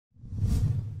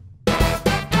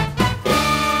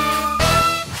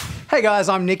Hey guys,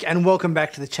 I'm Nick and welcome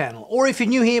back to the channel. Or if you're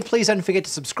new here, please don't forget to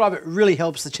subscribe, it really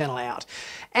helps the channel out.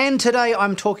 And today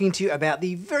I'm talking to you about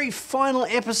the very final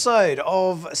episode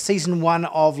of Season 1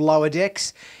 of Lower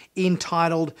Decks,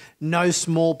 entitled No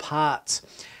Small Parts.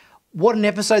 What an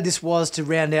episode this was to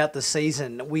round out the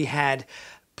season. We had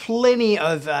plenty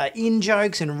of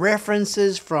in-jokes and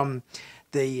references from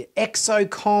the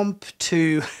Exocomp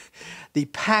to the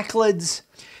Packlids,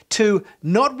 to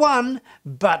not one,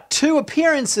 but two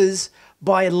appearances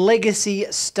by legacy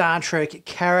Star Trek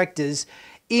characters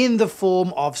in the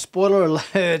form of, spoiler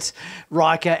alert,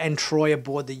 Riker and Troy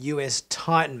aboard the US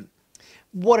Titan.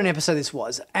 What an episode this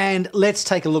was, and let's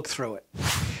take a look through it.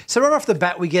 So right off the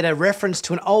bat, we get a reference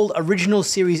to an old original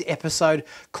series episode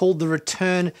called The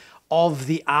Return of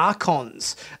the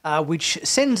Archons, which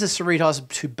sends the Cerritos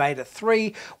to Beta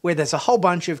 3, where there's a whole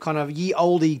bunch of kind of ye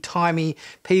olde timey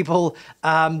people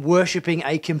worshipping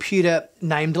a computer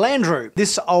named Landru.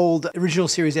 This old original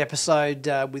series episode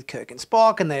with Kirk and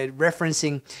Spock, and they're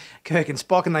referencing Kirk and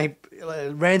Spock,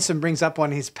 and Ransom brings up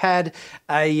on his pad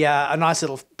a nice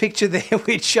little picture there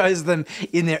which shows them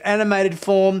in their animated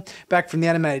form back from the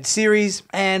animated series,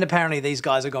 and apparently these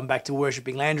guys have gone back to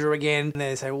worshipping Landru again, and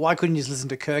they say, well, why couldn't you just listen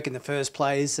to Kirk in the first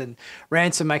place? And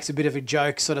Ransom makes a bit of a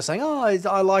joke, sort of saying, oh,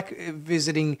 I like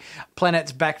visiting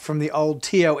planets back from the old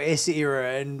TOS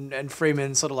era, and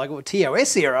Freeman sort of like, well,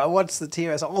 TOS era? What's the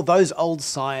TOS? Oh, those old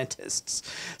scientists.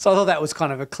 So I thought that was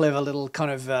kind of a clever little kind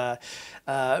of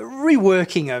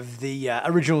reworking of the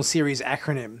original series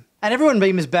acronym. And everyone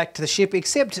beams back to the ship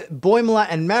except Boimler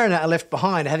and Mariner are left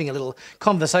behind, having a little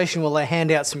conversation while they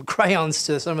hand out some crayons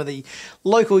to some of the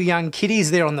local young kiddies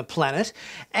there on the planet.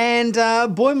 And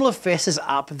Boimler fesses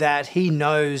up that he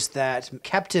knows that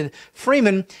Captain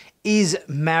Freeman is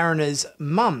Mariner's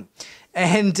mum.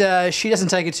 And she doesn't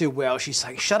take it too well. She's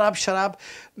saying, shut up,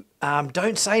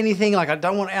 don't say anything, like I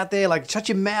don't want it out there, like shut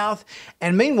your mouth.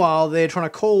 And meanwhile, they're trying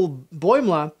to call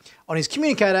Boimler on his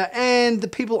communicator, and the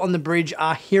people on the bridge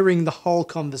are hearing the whole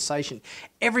conversation.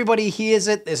 Everybody hears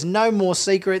it, there's no more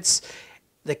secrets.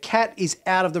 The cat is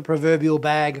out of the proverbial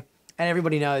bag, and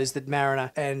everybody knows that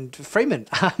Mariner and Freeman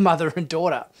are mother and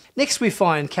daughter. Next we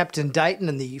find Captain Dayton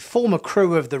and the former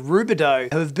crew of the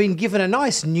Rubidoux, who have been given a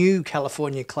nice new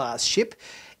California class ship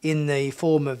in the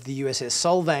form of the USS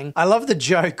Solvang. I love the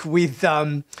joke with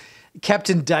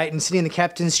Captain Dayton sitting in the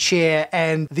captain's chair,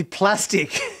 and the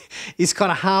plastic is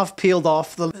kind of half peeled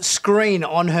off the screen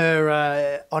on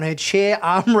her chair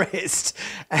armrest,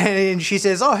 and she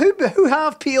says, "Oh, who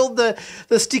half peeled the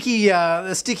sticky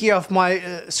off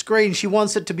my screen? She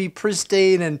wants it to be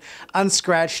pristine and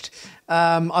unscratched."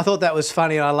 I thought that was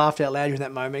funny, and I laughed out loud in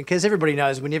that moment, because everybody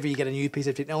knows whenever you get a new piece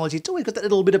of technology, it's always got that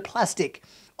little bit of plastic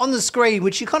on the screen,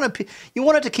 which you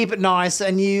want it to keep it nice,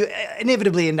 and you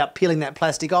inevitably end up peeling that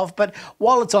plastic off. But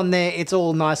while it's on there, it's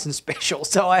all nice and special.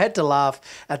 So I had to laugh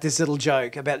at this little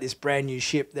joke about this brand new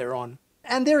ship they're on.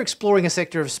 And they're exploring a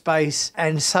sector of space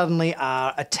and suddenly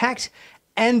are attacked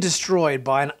and destroyed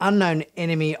by an unknown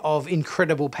enemy of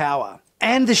incredible power.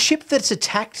 And the ship that's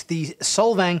attacked, the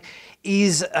Solvang,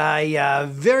 is a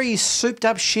very souped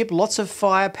up ship, lots of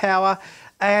firepower,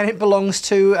 and it belongs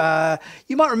to,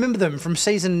 you might remember them from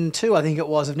Season 2, I think it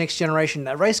was, of Next Generation,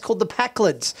 a race called the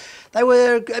Packlids. They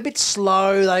were a bit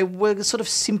slow, they were sort of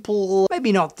simple,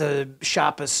 maybe not the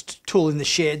sharpest tool in the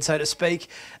shed, so to speak,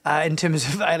 in terms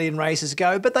of alien races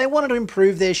go, but they wanted to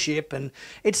improve their ship, and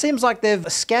it seems like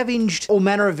they've scavenged all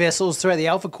manner of vessels throughout the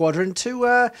Alpha Quadrant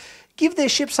to give their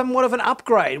ship somewhat of an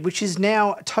upgrade, which has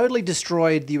now totally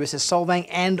destroyed the USS Solvang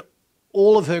and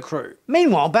all of her crew.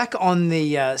 Meanwhile, back on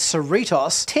the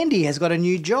Cerritos, Tendi has got a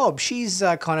new job. She's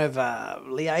kind of a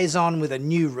liaison with a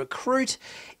new recruit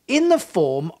in the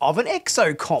form of an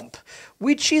Exocomp,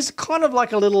 which is kind of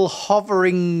like a little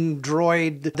hovering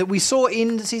droid that we saw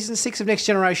in Season 6 of Next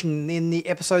Generation in the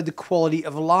episode The Quality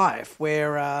of Life,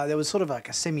 where there was sort of like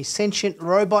a semi-sentient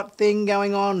robot thing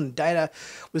going on, and Data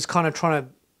was kind of trying to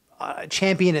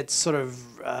champion its sort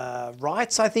of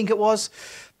rights, I think it was.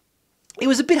 It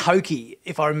was a bit hokey,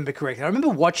 if I remember correctly. I remember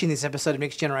watching this episode of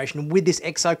Next Generation with this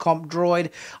Exocomp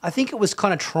droid. I think it was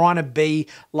kind of trying to be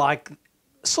like,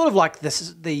 sort of like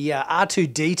this, the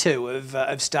R2-D2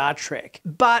 of Star Trek.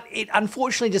 But it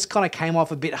unfortunately just kind of came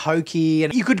off a bit hokey,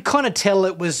 and you could kind of tell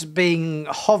it was being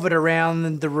hovered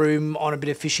around the room on a bit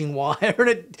of fishing wire,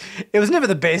 and it was never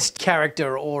the best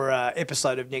character or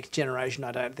episode of Next Generation,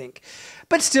 I don't think.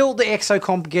 But still, the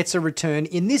Exocomp gets a return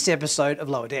in this episode of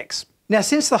Lower Decks. Now,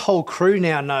 since the whole crew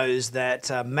now knows that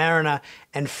Mariner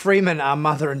and Freeman are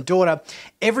mother and daughter,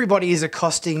 everybody is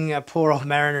accosting poor old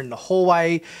Mariner in the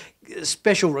hallway,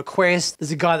 special request.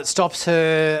 There's a guy that stops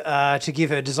her to give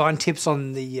her design tips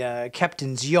on the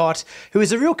captain's yacht, who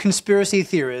is a real conspiracy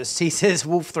theorist. He says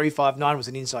Wolf 359 was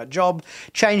an inside job,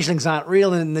 changelings aren't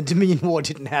real, and the Dominion War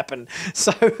didn't happen.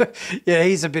 So yeah,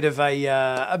 he's a bit of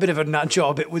a nut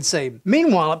job, it would seem.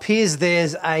 Meanwhile, it appears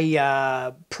there's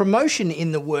a promotion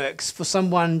in the works for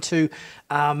someone to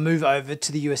move over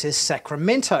to the USS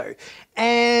Sacramento.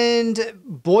 And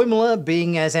Boimler,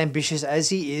 being as ambitious as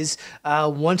he is,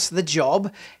 wants the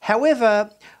job. However,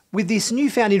 with this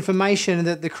newfound information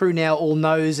that the crew now all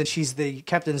knows, and she's the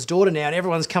captain's daughter now, and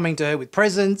everyone's coming to her with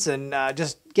presents and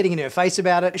just getting in her face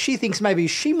about it, she thinks maybe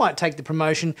she might take the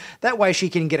promotion. That way she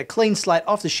can get a clean slate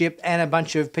off the ship and a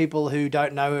bunch of people who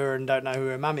don't know her and don't know who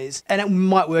her mum is. And it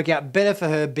might work out better for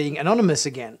her being anonymous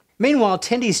again. Meanwhile,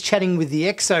 Tendy's chatting with the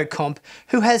exo-comp,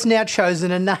 who has now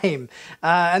chosen a name.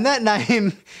 And that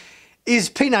name is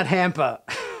Peanut Hamper.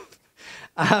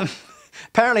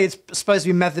 Apparently it's supposed to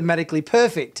be mathematically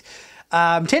perfect.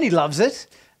 Tendy loves it.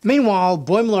 Meanwhile,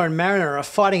 Boimler and Mariner are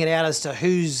fighting it out as to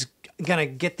who's going to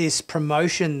get this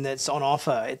promotion that's on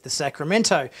offer at the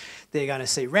Sacramento. They're going to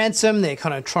see Ransom. They're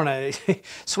kind of trying to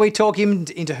sweet talk him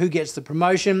into who gets the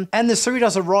promotion. And the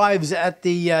Cerritos arrives at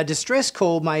the distress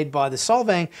call made by the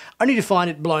Solvang, only to find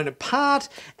it blown apart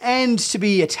and to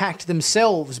be attacked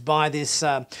themselves by this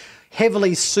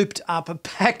heavily souped up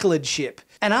Pakled ship.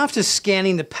 And after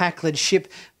scanning the Pakled ship,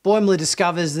 Boimler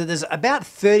discovers that there's about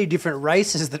 30 different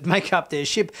races that make up their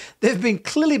ship. They've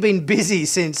clearly been busy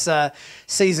since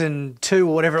season 2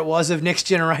 or whatever it was of Next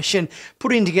Generation,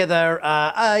 putting together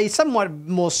a somewhat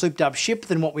more souped up ship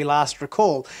than what we last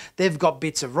recall. They've got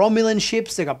bits of Romulan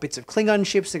ships, they've got bits of Klingon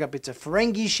ships, they've got bits of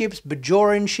Ferengi ships,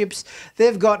 Bajoran ships.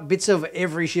 They've got bits of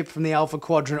every ship from the Alpha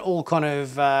Quadrant, all kind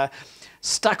of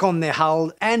stuck on their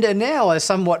hull, and are now a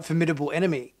somewhat formidable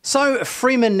enemy. So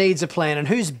Freeman needs a plan, and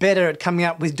who's better at coming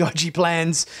up with dodgy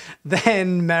plans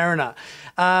than Mariner?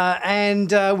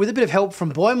 With a bit of help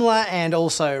from Boimler and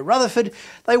also Rutherford,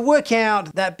 they work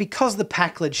out that because the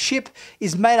Pakled ship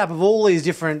is made up of all these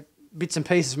different bits and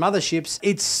pieces from other ships,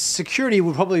 its security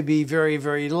would probably be very,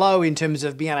 very low in terms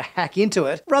of being able to hack into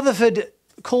it. Rutherford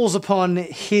calls upon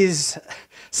his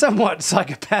somewhat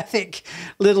psychopathic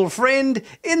little friend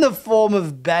in the form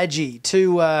of Badgie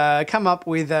to come up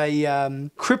with a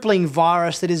crippling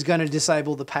virus that is going to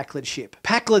disable the Pakled ship.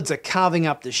 Pakleds are carving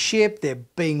up the ship, they're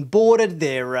being boarded,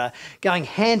 they're going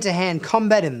hand-to-hand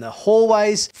combat in the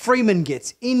hallways. Freeman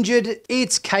gets injured.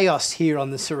 It's chaos here on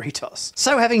the Cerritos.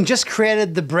 So having just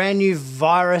created the brand new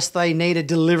virus, they need a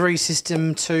delivery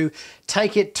system to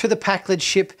take it to the Pakled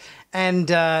ship and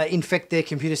infect their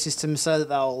computer system so that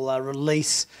they'll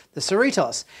release the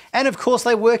Cerritos. And of course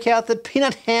they work out that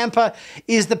Peanut Hamper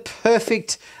is the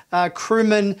perfect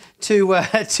crewman to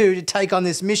take on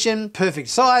this mission. Perfect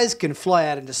size, can fly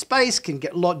out into space, can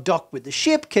get docked with the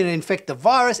ship, can infect the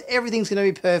virus, everything's going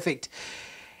to be perfect.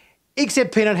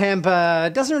 Except Peanut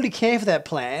Hamper doesn't really care for that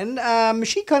plan.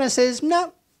 She kind of says,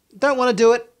 no, don't want to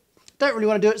do it. Don't really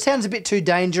want to do it. Sounds a bit too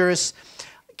dangerous.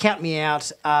 Count me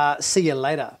out, see you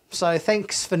later. So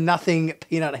thanks for nothing,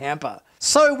 Peanut Hamper.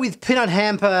 So with Peanut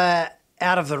Hamper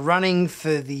out of the running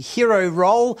for the hero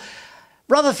role,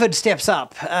 Rutherford steps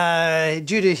up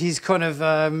due to his kind of,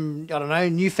 I don't know,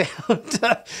 newfound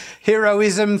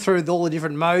heroism through all the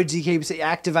different modes he keeps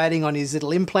activating on his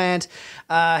little implant.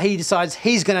 He decides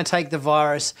he's going to take the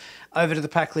virus over to the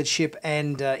Pakled ship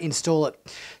and install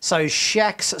it. So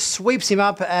Shax sweeps him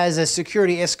up as a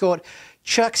security escort,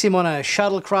 chucks him on a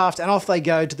shuttlecraft, and off they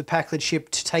go to the Pakled ship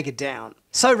to take it down.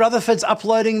 So Rutherford's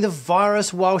uploading the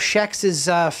virus while Shax is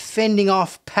fending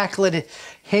off Pakled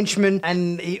henchmen,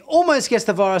 and he almost gets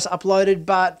the virus uploaded,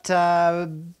 but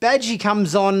Badgie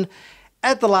comes on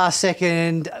at the last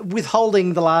second,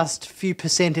 withholding the last few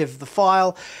percent of the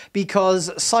file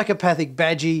because psychopathic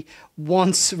Badgie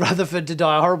wants Rutherford to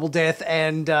die a horrible death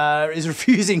and is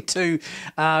refusing to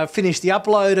finish the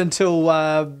upload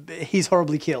until he's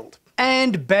horribly killed.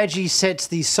 And Badgie sets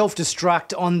the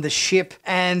self-destruct on the ship,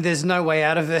 and there's no way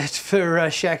out of it for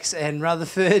Shax and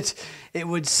Rutherford, it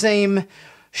would seem.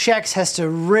 Shax has to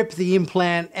rip the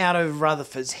implant out of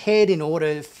Rutherford's head in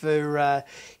order for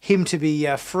him to be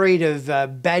freed of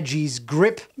Badgie's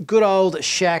grip. Good old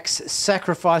Shax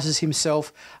sacrifices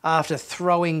himself after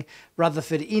throwing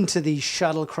Rutherford into the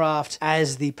shuttlecraft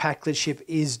as the Pakled ship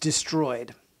is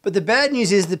destroyed. But the bad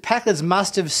news is the Pakleds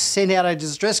must have sent out a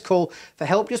distress call for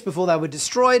help just before they were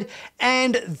destroyed,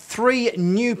 and 3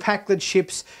 new Pakled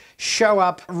ships show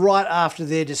up right after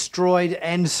they're destroyed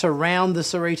and surround the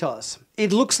Cerritos.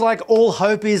 It looks like all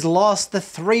hope is lost. The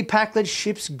 3 Packlet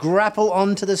ships grapple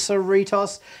onto the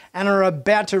Cerritos and are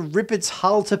about to rip its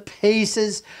hull to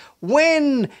pieces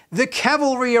when the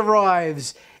cavalry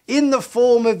arrives in the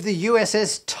form of the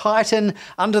USS Titan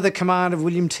under the command of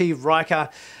William T. Riker,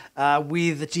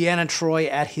 with Deanna Troi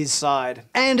at his side.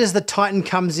 And as the Titan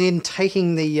comes in,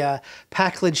 taking the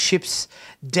Packlet ships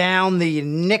down, the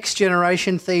Next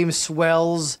Generation theme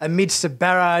swells amidst a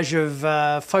barrage of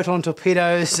photon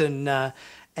torpedoes and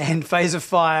phaser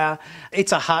fire.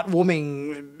 It's a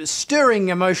heartwarming, stirring,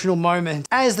 emotional moment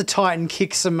as the Titan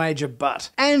kicks some major butt.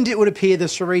 And it would appear the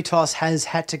Cerritos has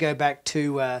had to go back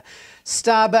to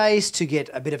Starbase to get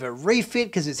a bit of a refit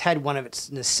because it's had one of its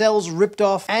nacelles ripped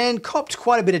off and copped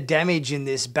quite a bit of damage in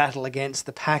this battle against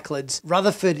the Packlets.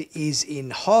 Rutherford is in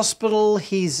hospital.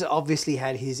 He's obviously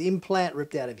had his implant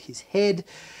ripped out of his head.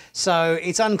 So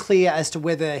it's unclear as to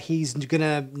whether he's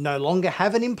gonna no longer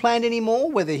have an implant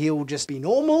anymore, whether he'll just be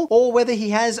normal, or whether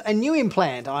he has a new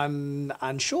implant. I'm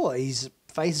unsure. His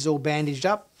face is all bandaged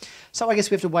up. So I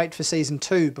guess we have to wait for season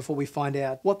 2 before we find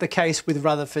out what the case with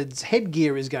Rutherford's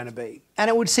headgear is going to be. And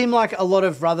it would seem like a lot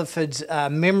of Rutherford's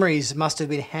memories must have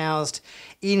been housed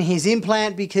in his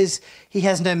implant because he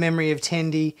has no memory of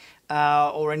Tendi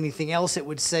or anything else, it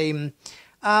would seem,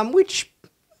 which,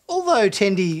 although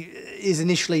Tendi is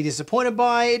initially disappointed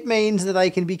by, it means that they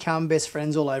can become best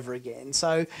friends all over again.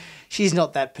 So she's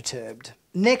not that perturbed.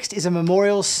 Next is a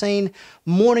memorial scene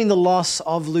mourning the loss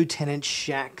of Lieutenant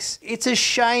Shax. It's a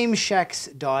shame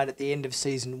Shax died at the end of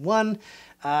season 1.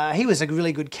 He was a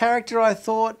really good character, I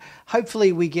thought.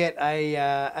 Hopefully we get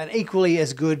an equally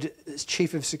as good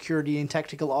Chief of Security and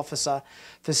Tactical Officer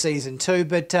for season 2,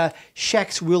 but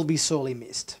Shax will be sorely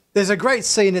missed. There's a great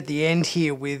scene at the end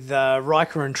here with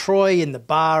Riker and Troi in the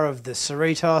bar of the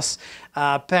Cerritos.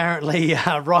 Apparently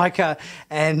Riker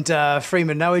and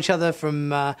Freeman know each other from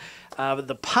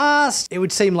the past. It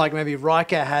would seem like maybe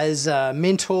Riker has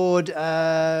mentored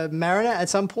Mariner at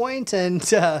some point, and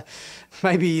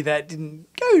maybe that didn't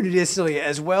go necessarily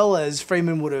as well as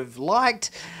Freeman would have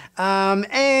liked.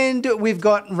 And we've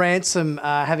got Ransom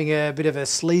having a bit of a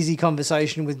sleazy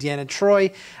conversation with Deanna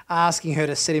Troi, asking her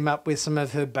to set him up with some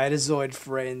of her Betazoid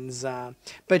friends,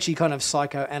 but she kind of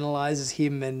psychoanalyzes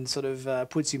him and sort of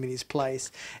puts him in his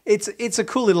place. It's a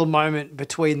cool little moment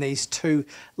between these 2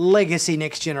 legacy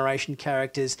Next Generation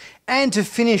characters. And to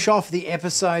finish off the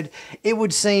episode, it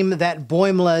would seem that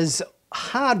Boimler's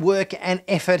hard work and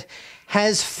effort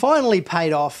has finally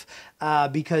paid off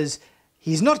because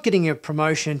he's not getting a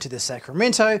promotion to the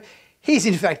Sacramento. He's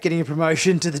in fact getting a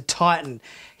promotion to the Titan.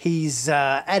 He's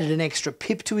added an extra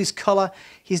pip to his collar.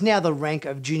 He's now the rank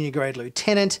of junior grade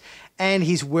lieutenant, and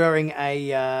he's wearing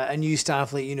a new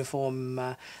Starfleet uniform,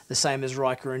 the same as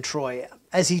Riker and Troi,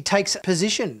 as he takes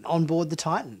position on board the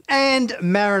Titan. And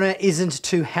Mariner isn't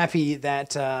too happy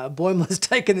that Boimler's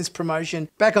taken this promotion.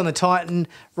 Back on the Titan,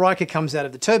 Riker comes out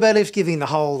of the turbo lift, giving the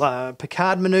whole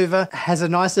Picard maneuver. Has a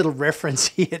nice little reference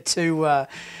here to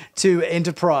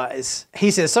Enterprise.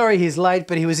 He says sorry he's late,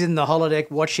 but he was in the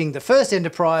holodeck watching the first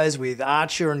Enterprise with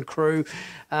Archer and crew.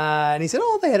 And he said,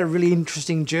 oh, they had a really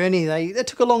interesting journey. They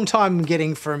took a long time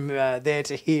getting from there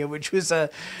to here, which was a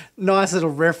nice little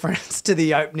reference to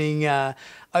the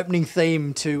opening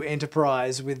theme to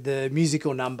Enterprise with the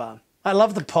musical number. I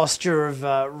love the posture of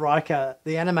Riker.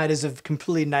 The animators have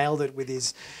completely nailed it with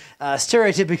his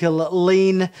stereotypical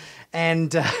lean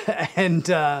and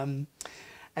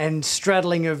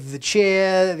straddling of the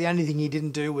chair. The only thing he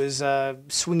didn't do was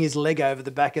swing his leg over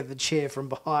the back of the chair from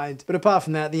behind. But apart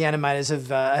from that, the animators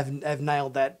have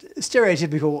nailed that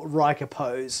stereotypical Riker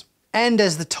pose. And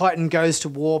as the Titan goes to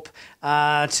warp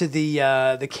to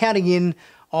the counting in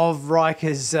of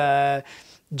Riker's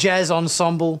jazz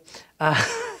ensemble,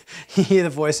 you hear the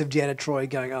voice of Deanna Troi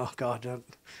going, oh God,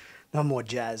 no more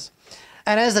jazz.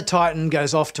 And as the Titan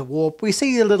goes off to warp, we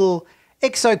see a little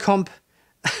exocomp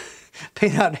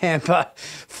peanut hamper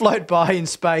float by in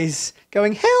space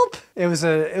going, help! It was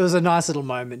a nice little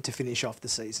moment to finish off the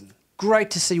season.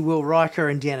 Great to see Will Riker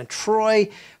and Deanna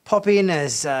Troi pop in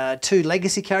as 2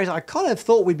 legacy characters. I kind of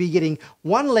thought we'd be getting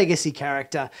 1 legacy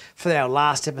character for our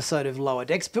last episode of Lower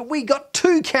Decks, but we got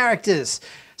 2 characters.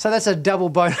 So that's a double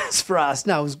bonus for us.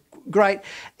 No, it was great.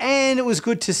 And it was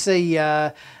good to see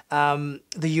the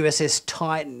USS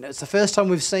Titan. It's the first time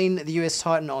we've seen the US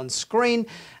Titan on screen.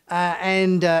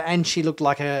 And she looked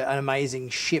like an amazing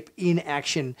ship in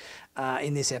action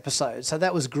in this episode. So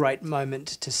that was a great moment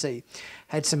to see.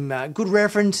 Had some good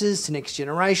references to Next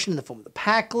Generation in the form of the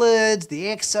Packlets, the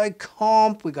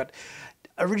Exocomp. We got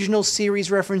original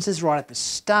series references right at the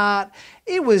start.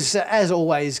 It was, as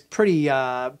always, pretty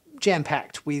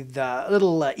jam-packed with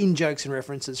little in-jokes and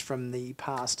references from the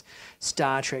past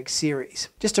Star Trek series.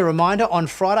 Just a reminder, on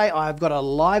Friday I've got a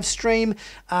live stream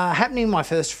happening, my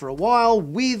first for a while,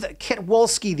 with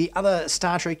Ketwalski, the other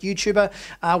Star Trek YouTuber.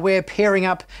 We're pairing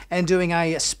up and doing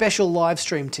a special live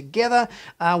stream together.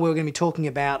 We're going to be talking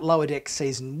about Lower Decks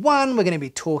Season 1, we're going to be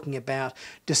talking about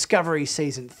Discovery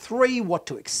Season 3, what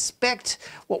to expect,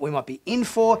 what we might be in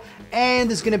for, and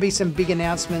there's going to be some big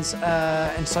announcements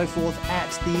and so forth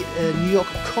at the New York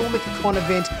Comic Con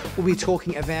event we'll be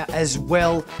talking about as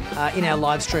well in our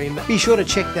live stream. Be sure to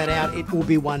check that out, it will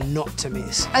be one not to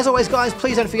miss. As always guys,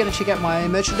 please don't forget to check out my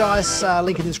merchandise,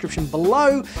 link in the description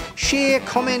below. Share,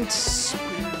 comment,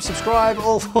 subscribe,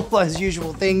 all those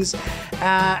usual things,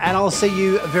 and I'll see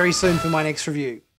you very soon for my next review.